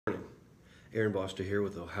Aaron Boster here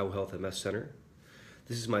with the Ohio Health MS Center.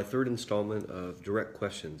 This is my third installment of direct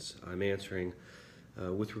questions I'm answering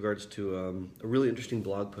with regards to a really interesting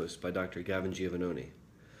blog post by Dr. Gavin Giovannoni.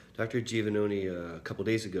 Dr. Giovannoni, a couple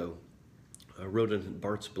days ago, wrote in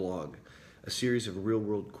Bart's blog a series of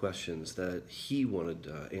real-world questions that he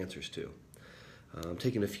wanted answers to. I'm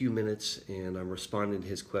taking a few minutes and I'm responding to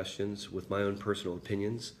his questions with my own personal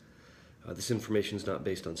opinions. This information is not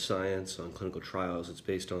based on science, on clinical trials. It's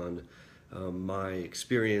based on my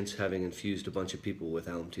experience having infused a bunch of people with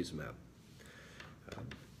Alemtuzumab.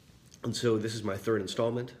 And so this is my third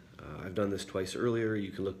installment. I've done this twice earlier. You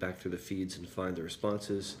can look back through the feeds and find the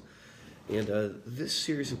responses. And this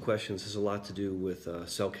series of questions has a lot to do with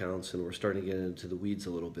cell counts, and we're starting to get into the weeds a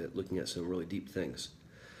little bit, looking at some really deep things.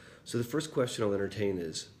 So the first question I'll entertain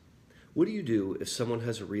is, what do you do if someone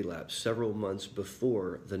has a relapse several months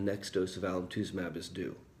before the next dose of Alemtuzumab is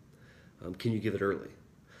due? Can you give it early?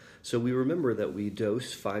 So we remember that we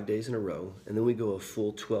dose 5 days in a row, and then we go a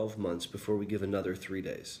full 12 months before we give another 3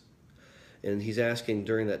 days. And he's asking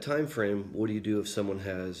during that time frame, what do you do if someone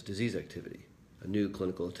has disease activity, a new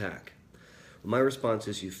clinical attack? Well, my response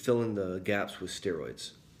is you fill in the gaps with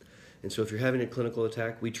steroids. And so if you're having a clinical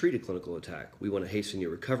attack, we treat a clinical attack. We want to hasten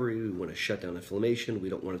your recovery. We want to shut down inflammation. We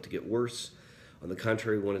don't want it to get worse. On the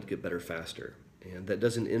contrary, we want it to get better faster. And that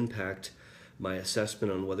doesn't impact my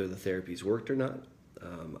assessment on whether the therapy's worked or not.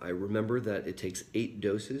 I remember that it takes 8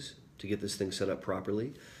 doses to get this thing set up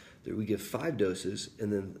properly. That we give 5 doses,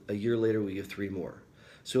 and then a year later we give 3 more.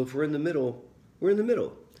 So if we're in the middle, we're in the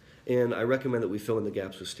middle. And I recommend that we fill in the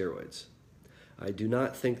gaps with steroids. I do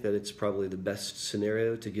not think that it's probably the best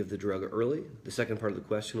scenario to give the drug early. The second part of the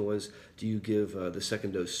question was, do you give the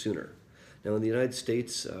second dose sooner? Now in the United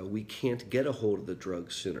States, we can't get a hold of the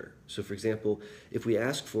drug sooner. So for example, if we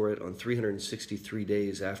ask for it on 363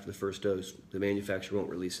 days after the first dose, the manufacturer won't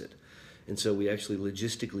release it. And so we actually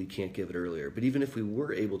logistically can't give it earlier. But even if we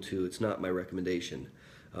were able to, it's not my recommendation.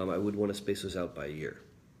 I would want to space those out by a year.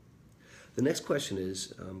 The next question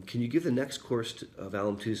is, can you give the next course of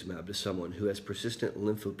Alemtuzumab to someone who has persistent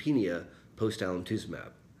lymphopenia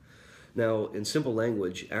post-Alemtuzumab? Now, in simple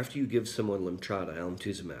language, after you give someone Lemtrada,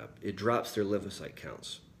 Alemtuzumab, it drops their lymphocyte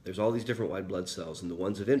counts. There's all these different white blood cells, and the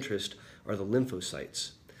ones of interest are the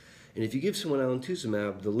lymphocytes. And if you give someone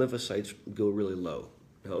Alemtuzumab, the lymphocytes go really low.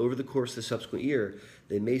 Now, over the course of the subsequent year,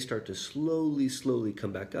 they may start to slowly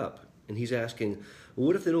come back up. And he's asking, well,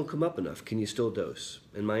 what if they don't come up enough? Can you still dose?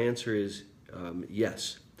 And my answer is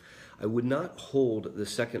yes. I would not hold the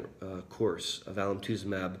second course of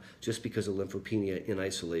Alemtuzumab just because of lymphopenia in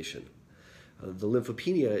isolation. The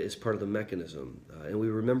lymphopenia is part of the mechanism, and we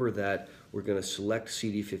remember that we're going to select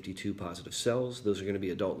CD52 positive cells. Those are going to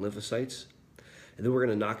be adult lymphocytes, and then we're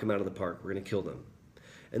going to knock them out of the park. We're going to kill them.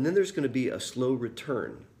 And then there's going to be a slow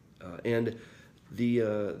return, and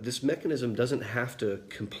this mechanism doesn't have to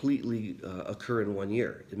completely occur in 1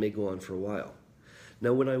 year. It may go on for a while.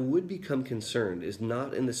 Now, when I would become concerned is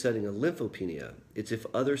not in the setting of lymphopenia, it's if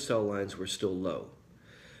other cell lines were still low.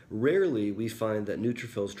 Rarely we find that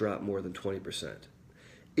neutrophils drop more than 20%.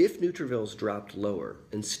 If neutrophils dropped lower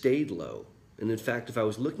and stayed low, and in fact, if I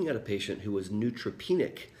was looking at a patient who was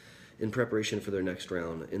neutropenic in preparation for their next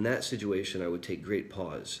round, in that situation I would take great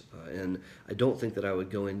pause, and I don't think that I would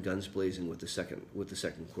go in guns blazing with the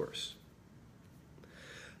second course.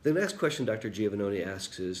 The next question Dr. Giovannoni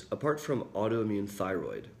asks is, apart from autoimmune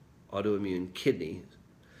thyroid, autoimmune kidney,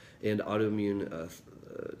 and autoimmune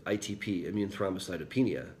ITP, immune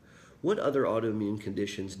thrombocytopenia, what other autoimmune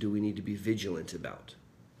conditions do we need to be vigilant about?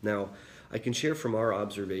 Now, I can share from our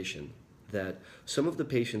observation that some of the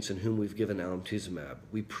patients in whom we've given Alemtuzumab,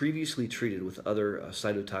 we previously treated with other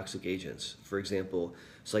cytotoxic agents, for example,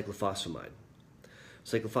 cyclophosphamide.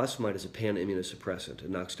 Cyclophosphamide is a pan-immunosuppressant. It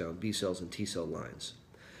knocks down B cells and T cell lines.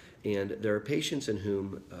 And there are patients in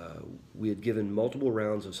whom we had given multiple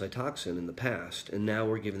rounds of Cytoxan in the past, and now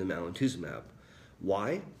we're giving them Alemtuzumab.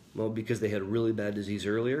 Why? Well, because they had really bad disease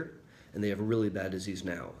earlier, and they have really bad disease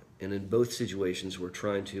now. And in both situations, we're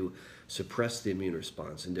trying to suppress the immune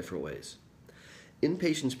response in different ways. In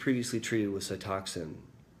patients previously treated with Cytoxan,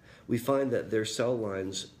 we find that their cell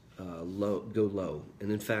lines go low,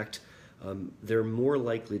 and in fact, they're more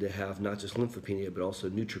likely to have not just lymphopenia, but also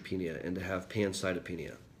neutropenia, and to have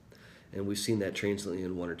pancytopenia. And we've seen that transiently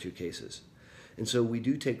in 1 or 2 cases. And so we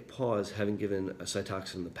do take pause having given a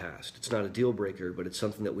Cytoxan in the past. It's not a deal breaker, but it's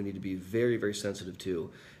something that we need to be very sensitive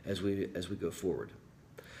to as we go forward.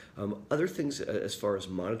 Other things as far as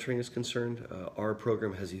monitoring is concerned, our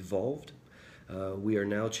program has evolved. We are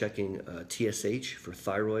now checking TSH for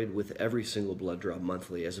thyroid with every single blood draw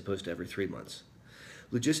monthly as opposed to every 3 months.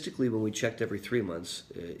 Logistically, when we checked every 3 months,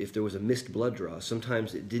 if there was a missed blood draw,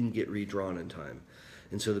 sometimes it didn't get redrawn in time.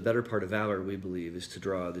 And so the better part of valor, we believe, is to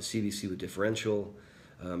draw the CBC with differential.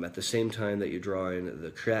 At the same time that you're drawing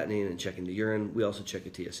the creatinine and checking the urine, we also check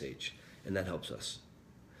a TSH, and that helps us.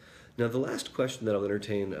 Now, the last question that I'll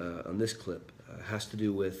entertain on this clip has to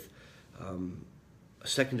do with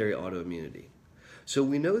secondary autoimmunity. So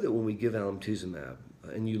we know that when we give Alemtuzumab,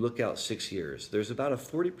 and you look out 6 years, there's about a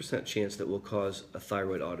 40% chance that will cause a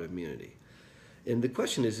thyroid autoimmunity. And the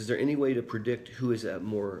question is there any way to predict who is at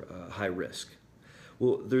more high risk?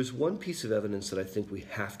 Well, there's one piece of evidence that I think we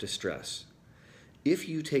have to stress. If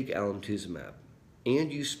you take Alemtuzumab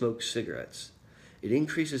and you smoke cigarettes, it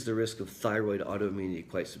increases the risk of thyroid autoimmunity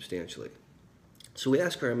quite substantially. So we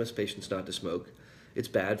ask our MS patients not to smoke. It's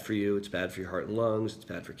bad for you, it's bad for your heart and lungs, it's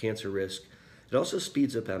bad for cancer risk. It also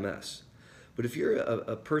speeds up MS. But if you're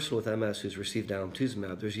a person with MS who's received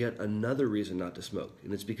Alemtuzumab, there's yet another reason not to smoke,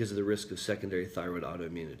 and it's because of the risk of secondary thyroid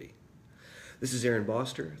autoimmunity. This is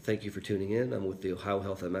Boster. Thank you for tuning in. I'm with the Ohio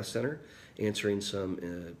Health MS Center, answering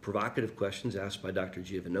some provocative questions asked by Dr.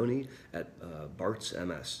 Giovannoni at Bart's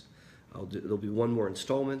MS. There'll be one more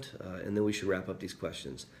installment, and then we should wrap up these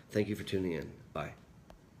questions. Thank you for tuning in. Bye.